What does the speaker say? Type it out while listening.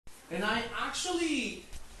And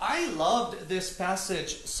I loved this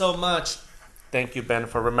passage so much. Thank you, Ben,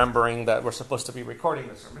 for remembering that we're supposed to be recording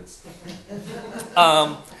the sermons.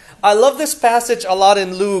 I love this passage a lot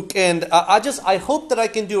in Luke, and I hope that I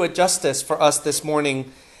can do it justice for us this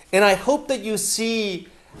morning. And I hope that you see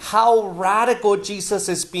how radical Jesus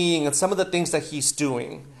is being and some of the things that he's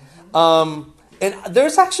doing. And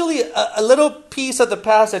there's actually a little piece of the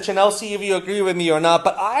passage, and I'll see if you agree with me or not,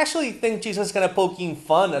 but I actually think Jesus is kind of poking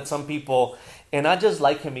fun at some people, and I just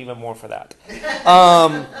like him even more for that.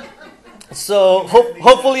 So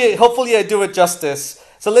hopefully I do it justice.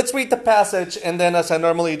 So let's read the passage, and then as I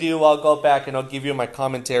normally do, I'll go back and I'll give you my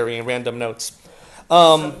commentary and random notes.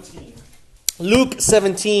 17. Luke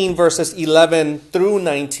 17, verses 11 through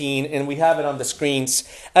 19, and we have it on the screens.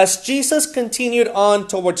 As Jesus continued on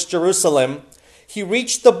towards Jerusalem, he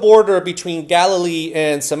reached the border between Galilee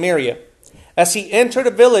and Samaria. As he entered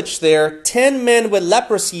a village there, 10 men with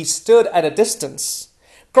leprosy stood at a distance,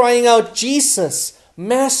 crying out, "Jesus,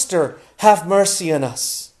 Master, have mercy on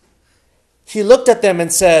us." He looked at them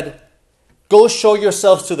and said, "Go show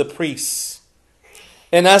yourselves to the priests."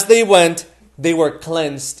 And as they went, they were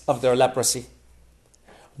cleansed of their leprosy.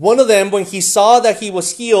 One of them, when he saw that he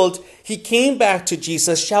was healed, he came back to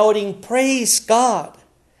Jesus shouting, "Praise God."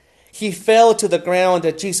 He fell to the ground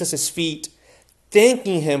at Jesus' feet,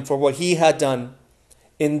 thanking him for what he had done.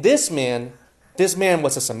 And this man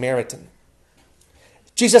was a Samaritan.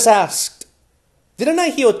 Jesus asked, "Didn't I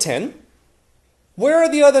heal 10? Where are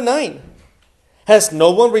the other 9? Has no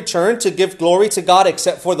one returned to give glory to God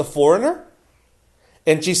except for the foreigner?"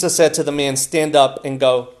 And Jesus said to the man, "Stand up and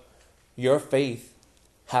go. Your faith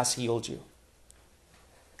has healed you."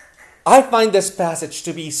 I find this passage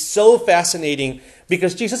to be so fascinating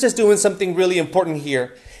because Jesus is doing something really important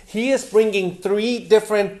here. He is bringing 3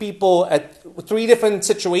 different people at 3 different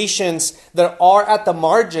situations that are at the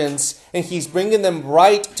margins, and he's bringing them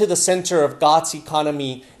right to the center of God's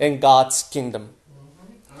economy and God's kingdom.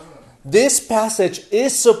 This passage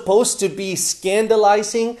is supposed to be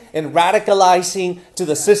scandalizing and radicalizing to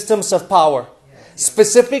the systems of power,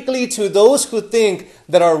 specifically to those who think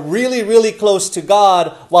that are really, really close to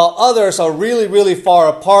God, while others are really, really far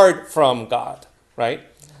apart from God, right?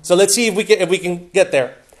 So let's see if we can get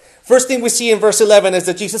there. First thing we see in verse 11 is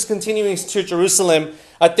that Jesus continuing to Jerusalem.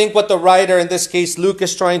 I think what the writer, in this case Luke,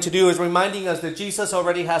 is trying to do is reminding us that Jesus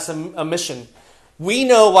already has a mission. We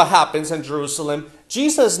know what happens in Jerusalem.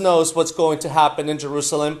 Jesus knows what's going to happen in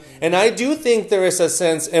Jerusalem. And I do think there is a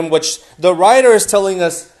sense in which the writer is telling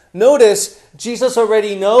us, notice, Jesus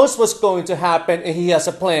already knows what's going to happen and he has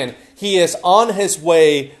a plan. He is on his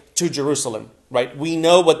way to Jerusalem, right? We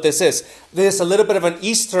know what this is. This is a little bit of an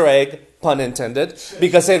Easter egg, pun intended,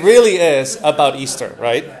 because it really is about Easter,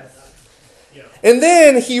 right? And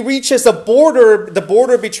then he reaches the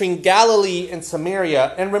border between Galilee and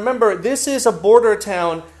Samaria. And remember, this is a border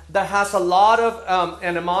town that has a lot of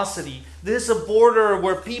animosity. This is a border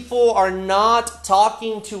where people are not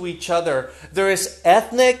talking to each other. There is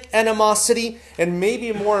ethnic animosity, and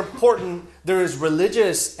maybe more important, there is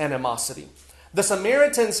religious animosity. The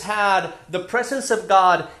Samaritans had the presence of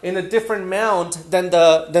God in a different mount than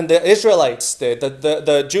the Israelites did,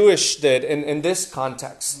 the Jewish did in this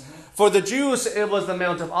context. For the Jews, it was the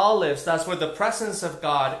Mount of Olives. That's where the presence of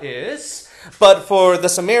God is. But for the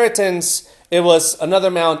Samaritans, it was another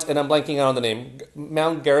mount, and I'm blanking out on the name.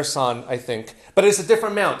 Mount Gerizim, I think. But it's a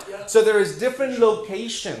different mount. So there is different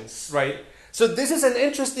locations, right? So this is an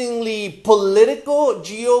interestingly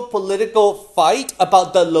geopolitical fight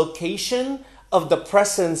about the location of the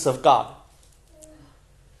presence of God.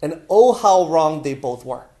 And oh, how wrong they both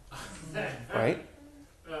were. Right?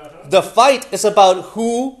 The fight is about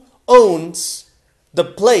who owns the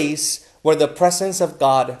place where the presence of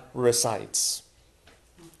God resides.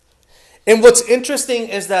 And what's interesting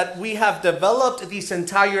is that we have developed these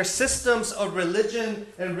entire systems of religion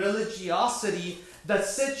and religiosity that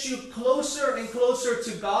set you closer and closer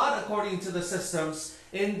to God according to the systems,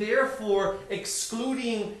 and therefore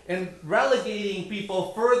excluding and relegating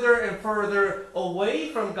people further and further away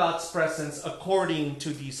from God's presence according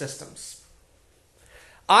to these systems.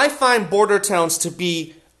 I find border towns to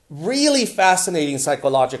be really fascinating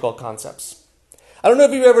psychological concepts. I don't know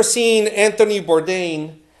if you've ever seen Anthony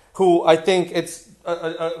Bourdain, who I think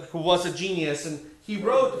who was a genius, and he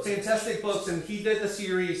wrote fantastic books, and he did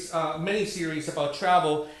many series about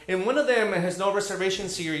travel. In one of them, in his No Reservation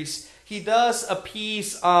series, he does a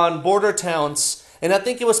piece on border towns, and I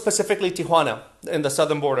think it was specifically Tijuana in the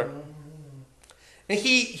southern border. And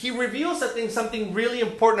he reveals, I think, something really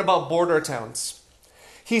important about border towns.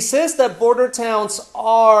 He says that border towns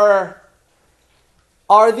are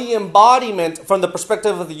are the embodiment, from the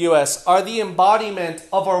perspective of the U.S., are the embodiment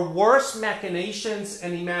of our worst machinations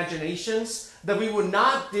and imaginations that we would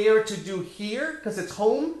not dare to do here because it's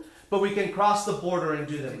home, but we can cross the border and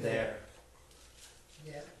do them there.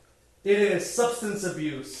 Yeah. It is substance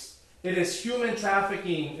abuse. It is human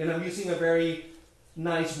trafficking, and I'm using a very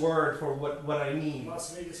nice word for what I mean.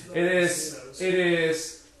 It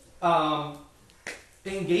is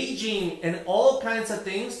engaging in all kinds of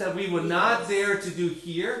things that we would not dare to do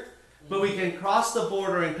here, but we can cross the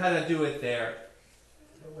border and kind of do it there.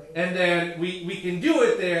 And then we can do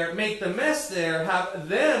it there, make the mess there, have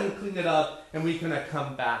them clean it up, and we kind of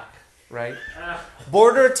come back, right?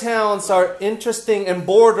 Border towns are interesting, and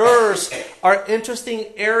borders are interesting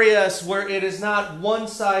areas where it is not one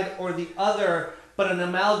side or the other, but an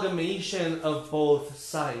amalgamation of both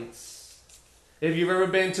sides. If you've ever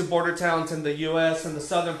been to border towns in the U.S. and the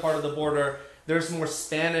southern part of the border, there's more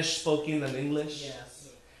Spanish spoken than English. Yes.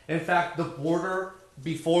 In fact, the border,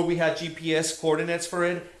 before we had GPS coordinates for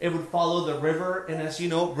it, it would follow the river. And as you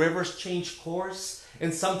know, rivers change course.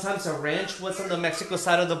 And sometimes a ranch was on the Mexico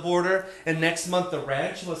side of the border, and next month the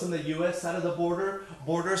ranch was on the U.S. side of the border.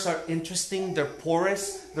 Borders are interesting. They're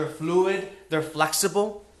porous. They're fluid. They're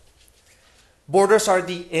flexible. Borders are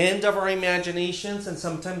the end of our imaginations and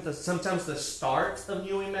sometimes the start of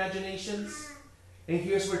new imaginations. And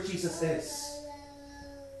here's where Jesus is.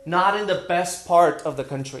 Not in the best part of the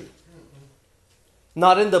country.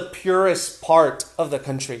 Not in the purest part of the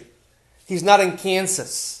country. He's not in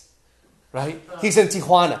Kansas, right? He's in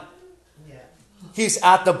Tijuana. He's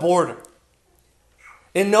at the border.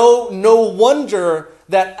 And no wonder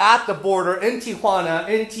that at the border in Tijuana,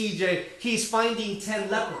 in TJ, he's finding 10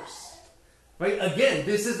 lepers. Right? Again,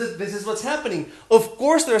 this is what's happening. Of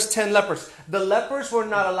course there's 10 lepers. The lepers were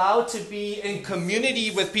not allowed to be in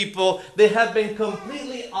community with people. They have been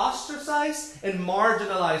completely ostracized and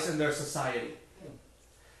marginalized in their society.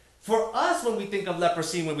 For us, when we think of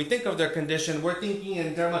leprosy, when we think of their condition, we're thinking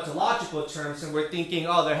in dermatological terms, and we're thinking,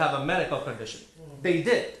 oh, they have a medical condition. They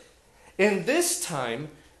did. In this time,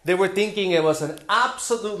 they were thinking it was an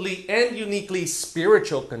absolutely and uniquely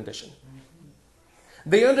spiritual condition.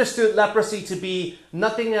 They understood leprosy to be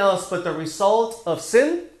nothing else but the result of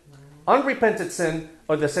sin, unrepented sin,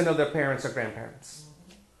 or the sin of their parents or grandparents.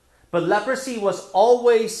 But leprosy was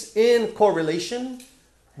always in correlation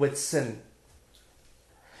with sin.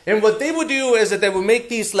 And what they would do is that they would make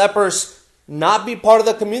these lepers not be part of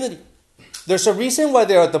the community. There's a reason why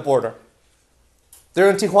they're at the border. They're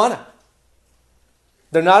in Tijuana.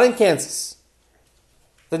 They're not in Kansas.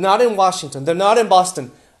 They're not in Washington. They're not in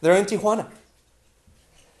Boston. They're in Tijuana.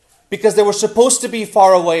 Because they were supposed to be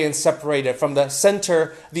far away and separated from the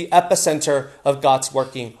center, the epicenter of God's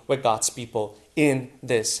working with God's people in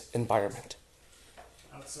this environment.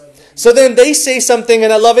 So then they say something,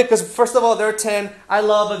 and I love it because first of all, they're 10. I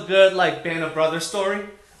love a good Band of Brothers story,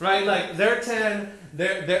 right? Like they're 10,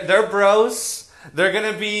 they're bros. They're going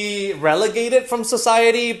to be relegated from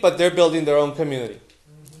society, but they're building their own community.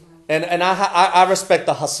 And I respect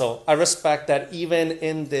the hustle. I respect that even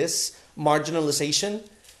in this marginalization,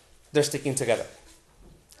 they're sticking together.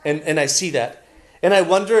 And I see that. And I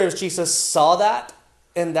wonder if Jesus saw that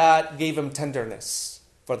and that gave him tenderness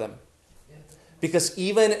for them. Because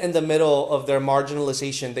even in the middle of their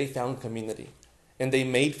marginalization, they found community. And they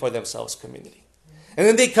made for themselves community. And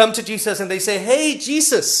then they come to Jesus and they say, hey,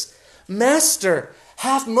 Jesus, Master,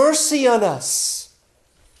 have mercy on us.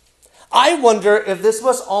 I wonder if this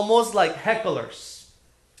was almost like hecklers.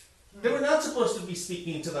 They were not supposed to be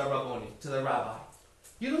speaking to the Rabboni, to the rabbi.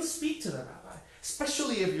 You don't speak to the rabbi,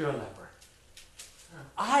 especially if you're a leper.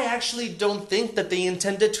 I actually don't think that they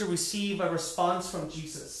intended to receive a response from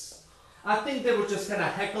Jesus. I think they were just kind of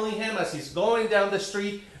heckling him as he's going down the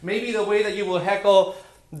street. Maybe the way that you will heckle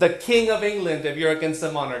the King of England if you're against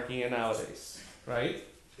the monarchy nowadays, right?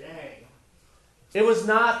 Dang. It was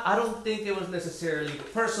not, I don't think it was necessarily,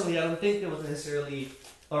 personally, I don't think it was necessarily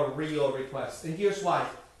a real request. And here's why.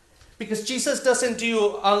 Because Jesus doesn't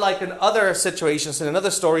do, unlike in other situations and in other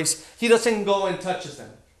stories, he doesn't go and touches them.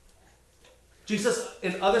 Jesus,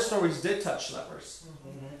 in other stories, did touch lepers.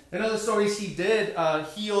 Mm-hmm. In other stories, he did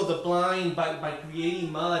heal the blind by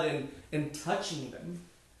creating mud and touching them.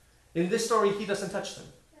 In this story, he doesn't touch them.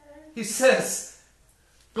 He says,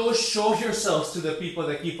 go show yourselves to the people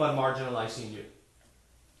that keep on marginalizing you.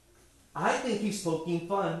 I think he's poking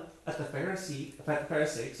fun at the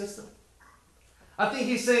Pharisaic system. I think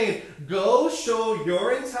he's saying, go show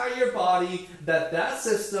your entire body that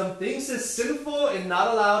system thinks is sinful and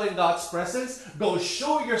not allowed in God's presence. Go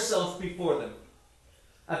show yourself before them.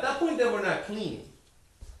 At that point, they were not clean.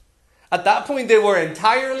 At that point, they were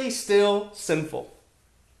entirely still sinful.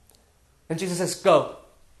 And Jesus says, go.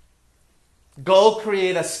 Go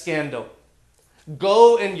create a scandal.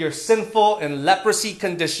 Go in your sinful and leprosy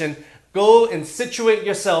condition. Go and situate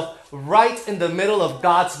yourself right in the middle of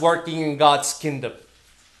God's working in God's kingdom.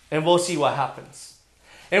 And we'll see what happens.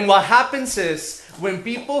 And what happens is, when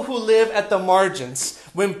people who live at the margins,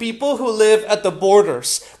 when people who live at the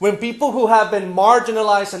borders, when people who have been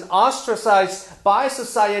marginalized and ostracized by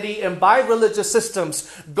society and by religious systems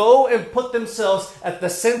go and put themselves at the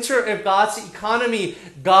center of God's economy,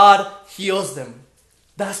 God heals them.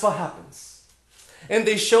 That's what happens. And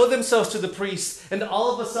they show themselves to the priest, and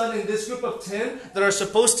all of a sudden, this group of 10 that are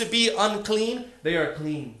supposed to be unclean, they are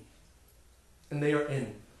clean. And they are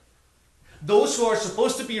in. Those who are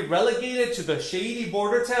supposed to be relegated to the shady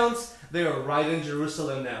border towns, they are right in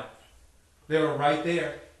Jerusalem now. They are right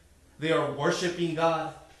there. They are worshiping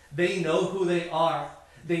God. They know who they are.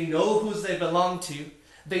 They know who they belong to.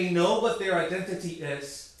 They know what their identity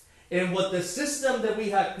is. And what the system that we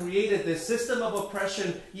have created, this system of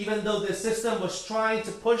oppression, even though the system was trying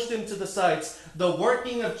to push them to the sides, the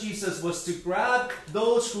working of Jesus was to grab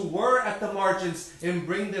those who were at the margins and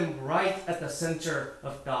bring them right at the center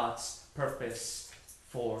of God's purpose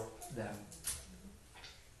for them.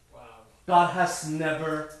 Wow. God has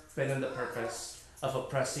never been in the purpose of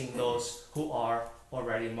oppressing those who are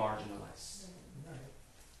already marginalized.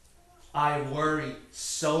 I worry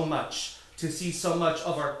so much to see so much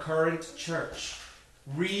of our current church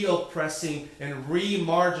re-oppressing and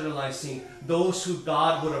re-marginalizing those who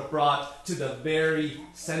God would have brought to the very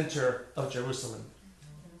center of Jerusalem.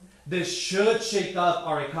 This should shake up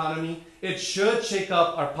our economy. It should shake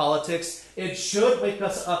up our politics. It should wake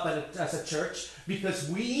us up as a church, because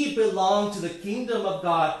we belong to the kingdom of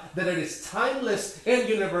God, that it is timeless and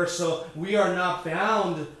universal. We are not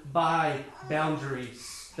bound by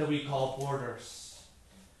boundaries that we call borders.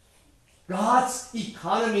 God's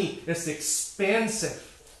economy is expansive.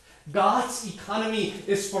 God's economy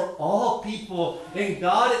is for all people, and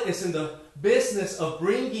God is in the business of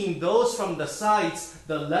bringing those from the sides,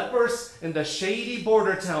 the lepers and the shady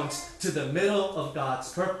border towns, to the middle of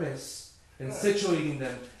God's purpose, and situating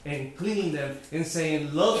them and cleaning them and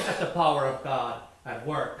saying, look at the power of God at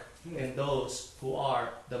work in those who are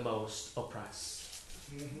the most oppressed.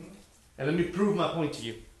 And let me prove my point to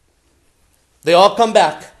you. They all come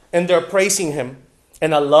back and they're praising Him,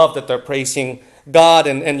 and I love that they're praising God,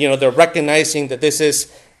 and they're recognizing that this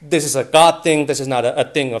is a God thing. This is not a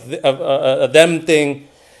thing of a them thing.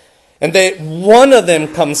 And one of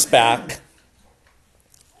them comes back,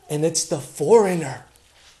 and it's the foreigner.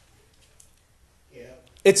 Yeah.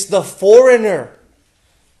 It's the foreigner.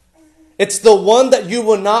 It's the one that you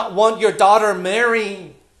will not want your daughter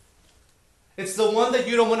marrying. It's the one that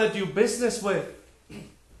you don't want to do business with.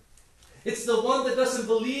 It's the one that doesn't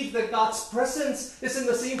believe that God's presence is in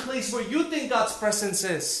the same place where you think God's presence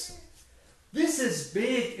is. This is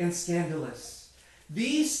big and scandalous.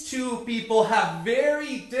 These two people have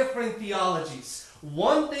very different theologies.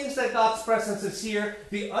 One thinks that God's presence is here.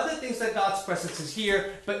 The other thinks that God's presence is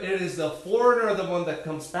here. But it is the foreigner, the one that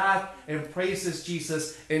comes back and praises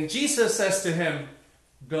Jesus. And Jesus says to him,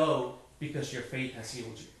 go, because your faith has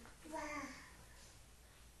healed you.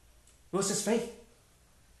 It was his faith.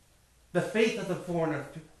 The faith of the foreigner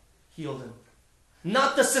healed him.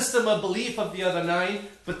 Not the system of belief of the other 9,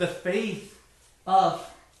 but the faith of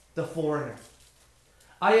the foreigner.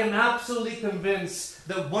 I am absolutely convinced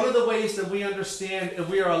that one of the ways that we understand if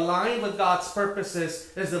we are aligned with God's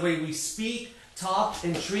purposes is the way we speak, talk,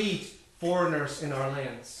 and treat foreigners in our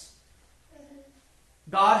lands.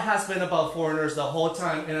 God has been about foreigners the whole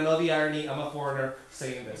time, and I know the irony, I'm a foreigner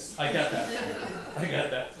saying this. I get that. I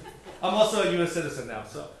get that. I'm also a U.S. citizen now,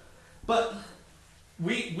 so. But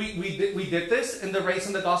we did this in the Race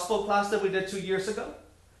in the Gospel class that we did 2 years ago.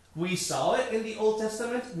 We saw it in the Old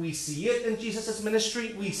Testament. We see it in Jesus'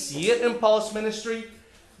 ministry. We see it in Paul's ministry.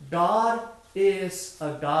 God is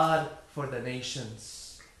a God for the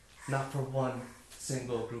nations, not for one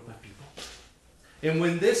single group of people. And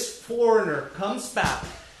when this foreigner comes back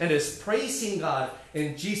and is praising God,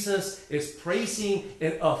 and Jesus is praising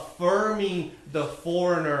and affirming the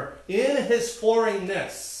foreigner in his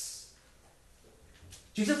foreignness,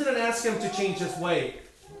 Jesus didn't ask him to change his way.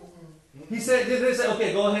 He didn't say,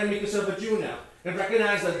 okay, go ahead and make yourself a Jew now. And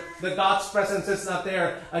recognize that God's presence is not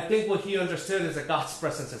there. I think what he understood is that God's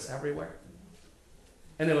presence is everywhere.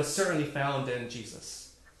 And it was certainly found in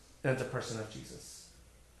Jesus, in the person of Jesus.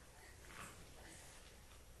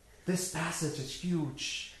 This passage is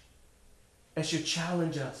huge. It should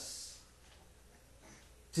challenge us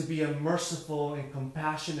to be a merciful and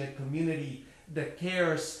compassionate community that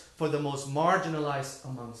cares for the most marginalized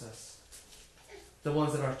amongst us. The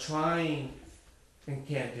ones that are trying and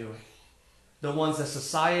can't do it. The ones that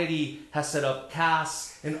society has set up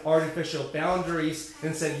castes and artificial boundaries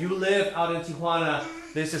and said, you live out in Tijuana,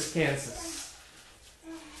 this is Kansas.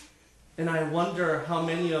 And I wonder how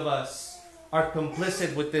many of us are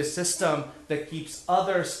complicit with this system that keeps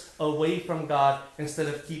others away from God instead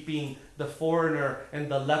of keeping the foreigner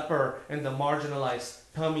and the leper and the marginalized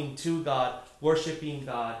coming to God, worshiping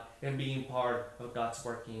God, and being part of God's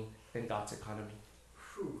working and God's economy.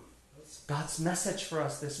 God's message for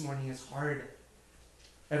us this morning is hard.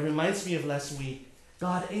 It reminds me of last week.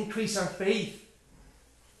 God, increase our faith.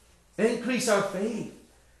 Increase our faith.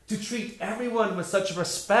 To treat everyone with such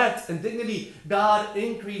respect and dignity. God,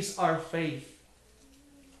 increase our faith.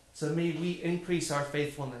 So may we increase our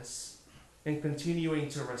faithfulness in continuing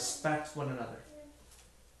to respect one another.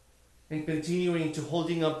 In continuing to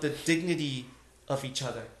holding up the dignity of each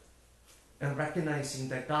other. And recognizing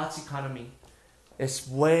that God's economy is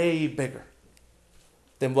way bigger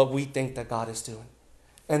than what we think that God is doing.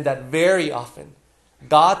 And that very often,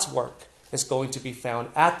 God's work is going to be found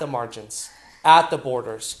at the margins, at the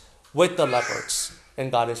borders, with the lepers.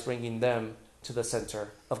 And God is bringing them to the center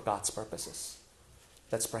of God's purposes.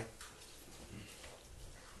 Let's pray.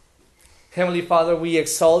 Heavenly Father, we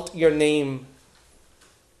exalt your name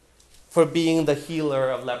for being the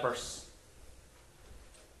healer of lepers.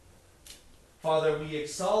 Father, we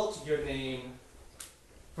exalt your name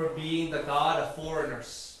for being the God of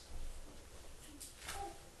foreigners.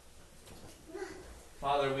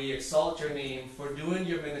 Father, we exalt your name for doing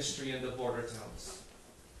your ministry in the border towns.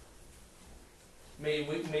 May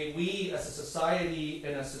we as a society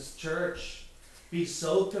and as a church be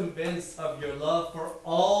so convinced of your love for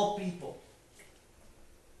all people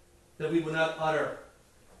that we will not utter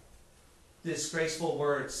disgraceful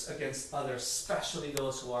words against others, especially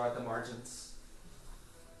those who are at the margins.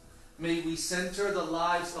 May we center the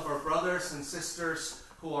lives of our brothers and sisters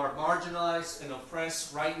who are marginalized and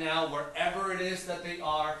oppressed right now, wherever it is that they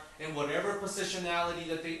are, in whatever positionality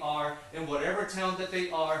that they are, in whatever town that they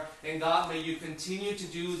are. And God, may you continue to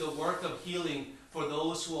do the work of healing for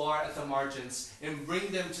those who are at the margins and bring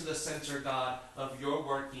them to the center, God, of your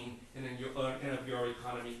working and of your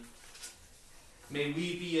economy. May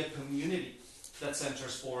we be a community that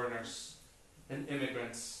centers foreigners and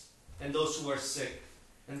immigrants and those who are sick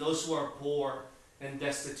and those who are poor and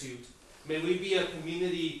destitute. May we be a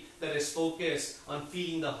community that is focused on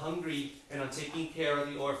feeding the hungry and on taking care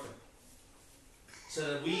of the orphan, so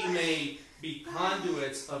that we may be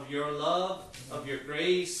conduits of your love, of your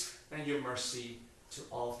grace, and your mercy to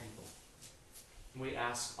all people. We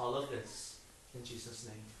ask all of this in Jesus'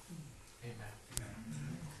 name. Amen.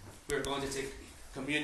 We're going to take communion.